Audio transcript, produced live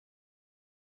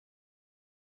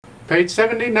Page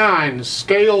 79,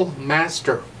 Scale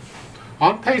Master.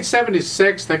 On page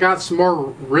 76, they got some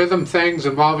more rhythm things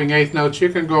involving eighth notes. You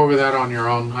can go over that on your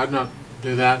own. I'd not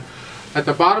do that. At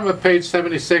the bottom of page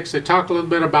 76, they talk a little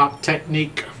bit about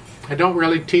technique. I don't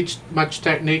really teach much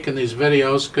technique in these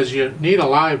videos because you need a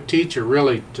live teacher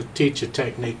really to teach a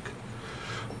technique.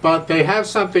 But they have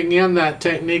something in that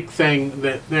technique thing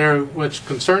that there which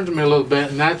concerns me a little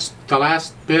bit, and that's the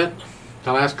last bit,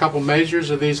 the last couple measures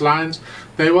of these lines.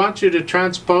 They want you to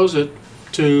transpose it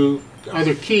to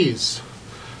other keys.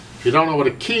 If you don't know what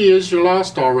a key is, you're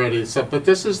lost already. So, but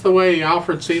this is the way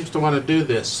Alfred seems to want to do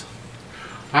this.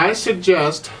 I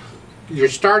suggest you're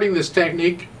starting this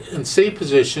technique in C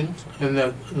position, in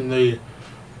the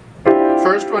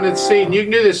first one in C, and you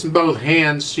can do this in both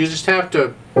hands. You just have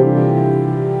to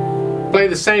play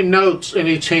the same notes in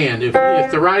each hand.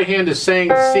 If the right hand is saying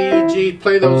C, G,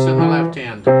 play those in the left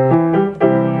hand.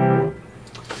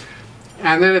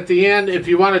 And then at the end, if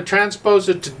you want to transpose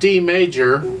it to D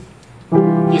major,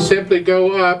 you simply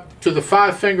go up to the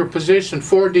 5-finger position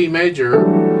for D major,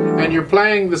 and you're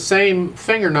playing the same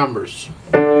finger numbers.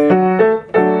 And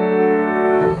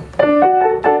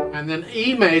then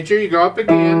E major, you go up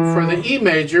again for the E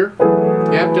major.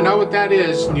 You have to know what that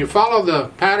is, and you follow the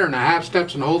pattern of half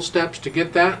steps and whole steps to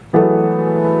get that.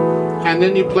 And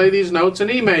then you play these notes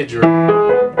in E major.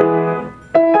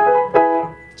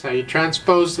 That's how you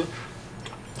transpose the.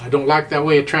 I don't like that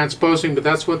way of transposing, but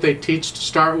that's what they teach to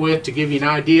start with, to give you an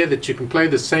idea that you can play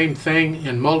the same thing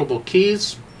in multiple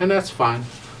keys, and that's fine.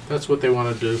 That's what they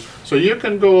want to do. So you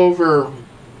can go over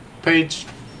page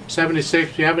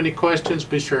 76. If you have any questions,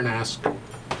 be sure and ask.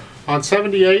 On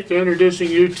 78, they're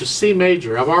introducing you to C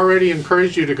major. I've already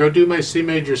encouraged you to go do my C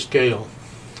major scale.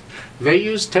 They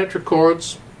use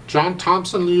tetrachords. John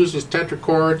Thompson uses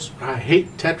tetrachords. I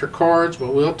hate tetrachords,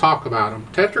 but we'll talk about them.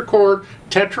 Tetrachord,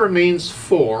 tetra means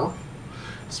 4.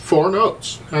 It's 4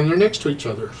 notes, and they're next to each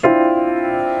other.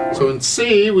 So in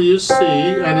C, we use C,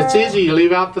 and it's easy. You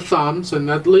leave out the thumbs, and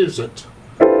that leaves it.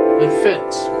 It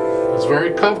fits. It's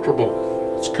very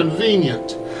comfortable. It's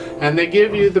convenient. And they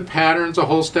give you the patterns of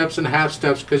whole steps and half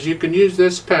steps, because you can use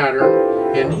this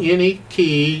pattern in any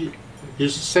key.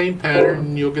 Use the same pattern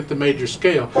and you'll get the major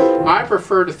scale. I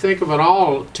prefer to think of it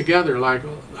all together, like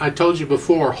I told you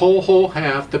before, whole, whole,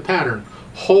 half, the pattern.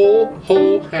 Whole,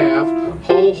 whole, half,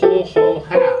 whole, whole, whole,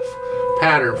 half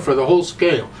pattern for the whole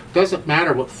scale. Doesn't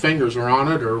matter what fingers are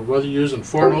on it or whether you're using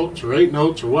 4 notes or 8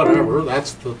 notes or whatever,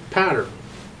 that's the pattern.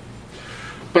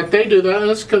 But they do that,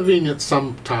 and it's convenient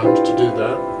sometimes to do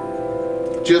that.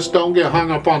 Just don't get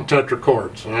hung up on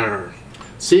tetrachords.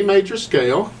 C major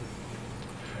scale.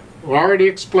 We already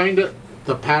explained it,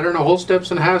 the pattern of whole steps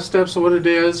and half steps and what it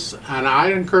is, and I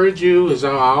encourage you, as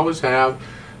I always have,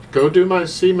 go do my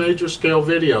C major scale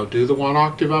video. Do the 1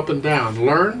 octave up and down.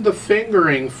 Learn the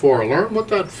fingering for it. Learn what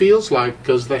that feels like,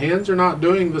 because the hands are not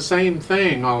doing the same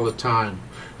thing all the time.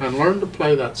 And learn to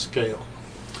play that scale.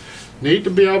 Need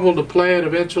to be able to play it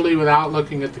eventually without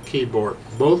looking at the keyboard.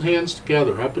 Both hands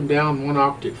together, up and down 1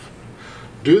 octave.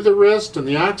 Do the wrist and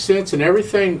the accents and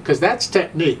everything, because that's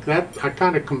technique. That I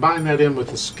kind of combine that in with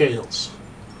the scales.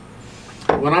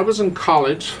 When I was in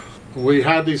college, we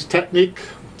had these technique.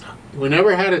 We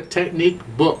never had a technique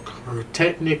book or a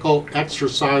technical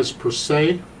exercise per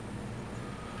se.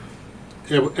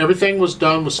 Everything was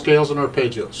done with scales and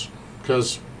arpeggios,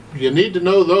 because you need to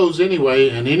know those anyway,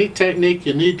 and any technique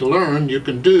you need to learn you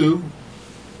can do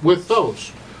with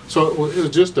those. So it was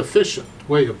just an efficient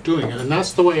way of doing it, and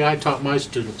that's the way I taught my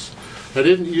students. I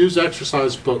didn't use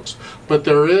exercise books, but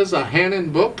there is a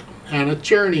Hannon book and a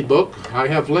Cherub book. I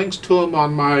have links to them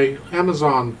on my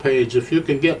Amazon page if you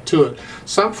can get to it.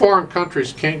 Some foreign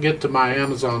countries can't get to my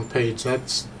Amazon page.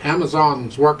 That's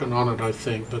Amazon's working on it, I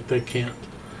think, but they can't.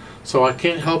 So I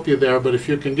can't help you there, but if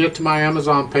you can get to my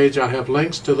Amazon page, I have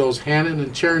links to those Hannon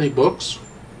and Cherub books.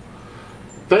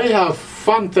 They have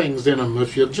fun things in them.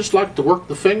 If you just like to work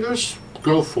the fingers,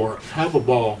 go for it. Have a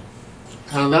ball.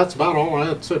 And that's about all I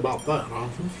had to say about that.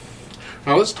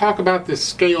 Now let's talk about this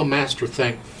scale master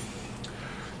thing.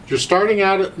 You're starting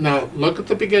out at, now look at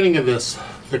the beginning of this.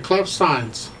 The clef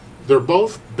signs. They're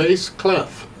both bass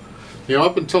clef. You know,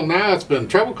 up until now it's been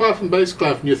treble clef and bass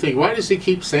clef, and you think, why does he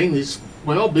keep saying these?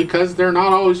 Well, because they're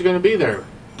not always going to be there.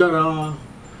 Ta-da!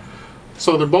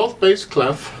 So they're both bass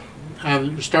clef,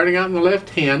 and you're starting out in the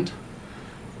left hand.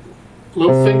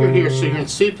 Little finger here, so you're in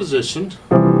C position.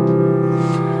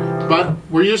 But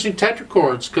we're using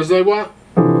tetrachords because they want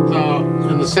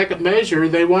in the second measure,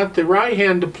 they want the right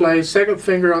hand to play second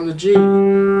finger on the G.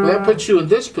 Well, that puts you in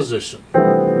this position.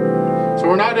 So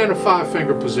we're not in a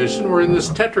 5-finger position, we're in this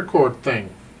tetrachord thing.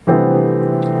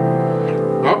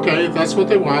 Oh, Okay, that's what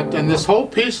they want. And this whole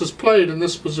piece is played in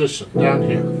this position down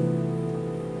here.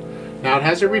 Now it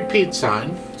has a repeat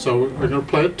sign, so we're going to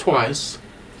play it twice.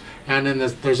 And then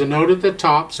there's a note at the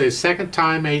top, say second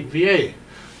time 8VA,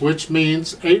 which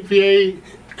means 8VA,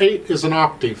 8 is an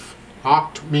octave.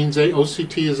 Oct means 8,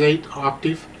 OCT is 8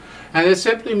 octave. And it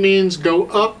simply means go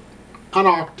up an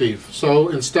octave. So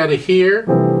instead of here,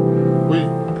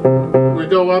 we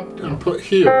go up and put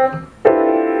here.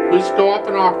 We just go up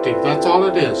an octave. That's all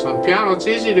it is. On piano, it's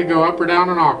easy to go up or down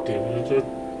an octave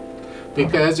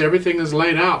because everything is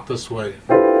laid out this way.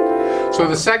 So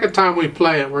the second time we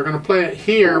play it, we're going to play it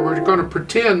here. We're going to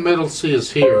pretend middle C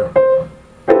is here.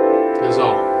 Is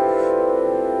all.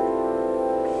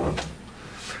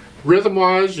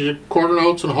 Rhythm-wise, your quarter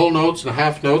notes and whole notes and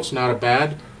half notes, not a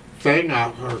bad thing.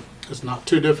 Or it's not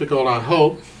too difficult, I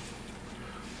hope.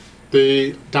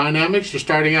 The dynamics, you're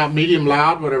starting out medium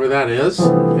loud, whatever that is.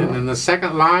 And in the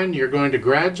second line, you're going to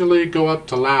gradually go up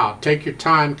to loud. Take your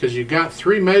time because you've got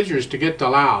 3 measures to get to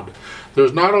loud.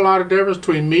 There's not a lot of difference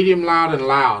between medium loud and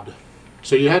loud.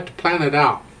 So you have to plan it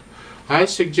out. I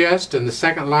suggest in the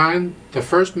second line, the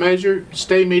first measure,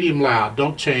 stay medium loud,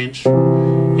 don't change.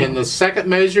 In the second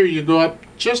measure, you go up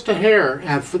just a hair,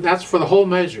 and that's for the whole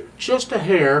measure, just a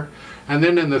hair. And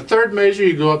then in the third measure,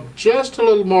 you go up just a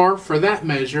little more for that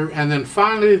measure. And then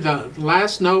finally, the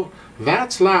last note,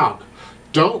 that's loud.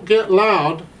 Don't get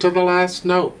loud to the last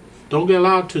note. Don't get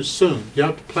loud too soon. You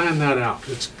have to plan that out.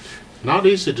 It's not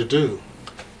easy to do.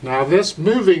 Now this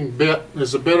moving bit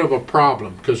is a bit of a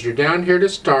problem because you're down here to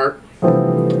start.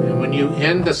 And when you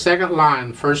end the second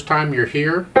line, first time you're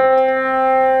here,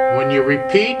 when you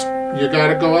repeat, you got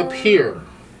to go up here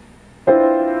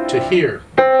to here.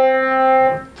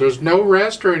 There's no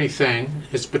rest or anything.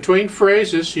 It's between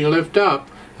phrases. You lift up.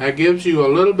 That gives you a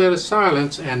little bit of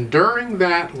silence, and during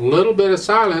that little bit of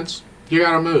silence, you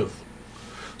got to move.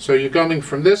 So you're coming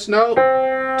from this note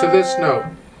to this note.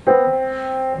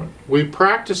 We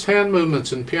practice hand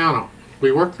movements in piano.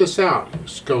 We work this out.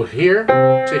 Just go here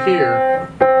to here.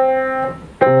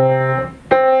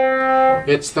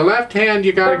 It's the left hand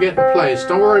you got to get in place.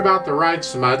 Don't worry about the right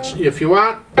so much. If you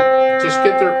want, just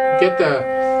get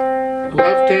the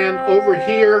left hand over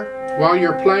here while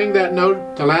you're playing that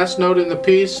note, the last note in the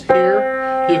piece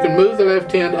here. You can move the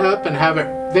left hand up and have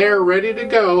it there ready to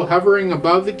go, hovering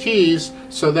above the keys,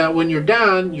 so that when you're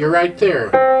done, you're right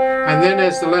there. And then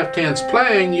as the left hand's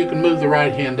playing, you can move the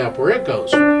right hand up where it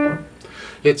goes.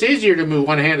 It's easier to move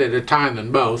one hand at a time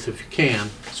than both if you can.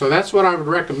 So that's what I would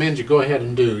recommend you go ahead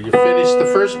and do. You finish the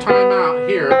first time out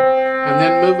here, and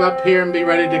then move up here and be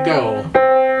ready to go.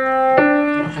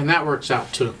 And that works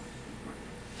out too.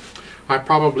 I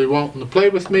probably won't play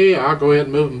with me. I'll go ahead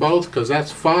and move them both because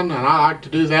that's fun and I like to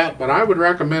do that, but I would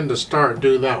recommend to start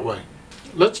do that way.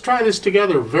 Let's try this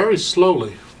together very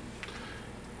slowly.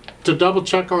 To double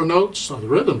check our notes, the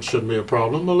rhythm shouldn't be a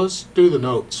problem, but let's do the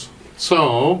notes.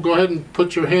 So go ahead and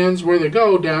put your hands where they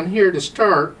go down here to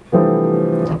start.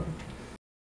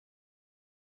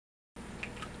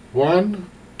 1,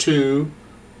 2,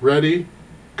 ready,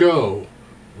 go.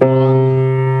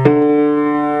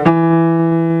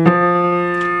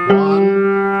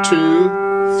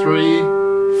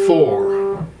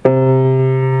 4.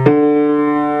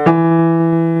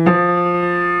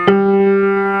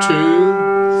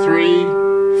 2, 3,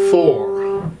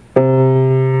 4.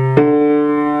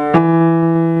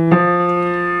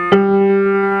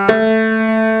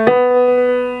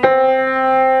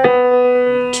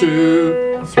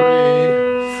 2, 3,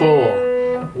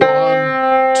 4.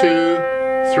 1, 2,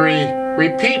 3.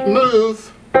 Repeat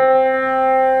move.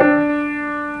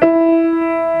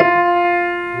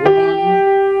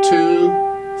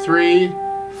 3,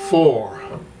 4.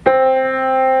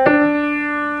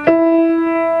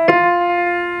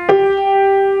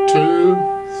 2,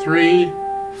 3,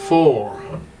 4.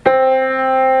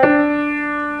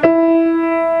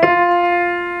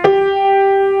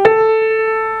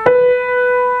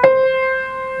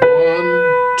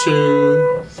 1,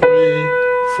 2, 3,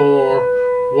 4.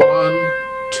 1,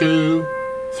 2,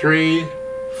 3,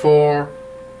 4.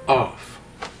 Off.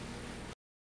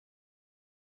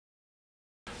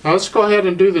 Now let's go ahead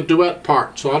and do the duet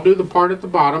part. So I'll do the part at the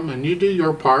bottom and you do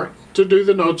your part to do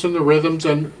the notes and the rhythms,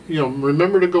 and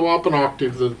remember to go up an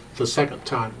octave the second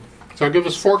time. So I'll give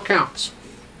us 4 counts.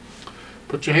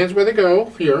 Put your hands where they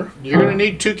go here. You're going to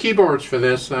need 2 keyboards for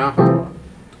this now.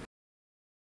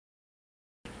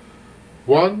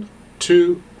 1,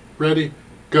 2, ready,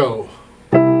 go.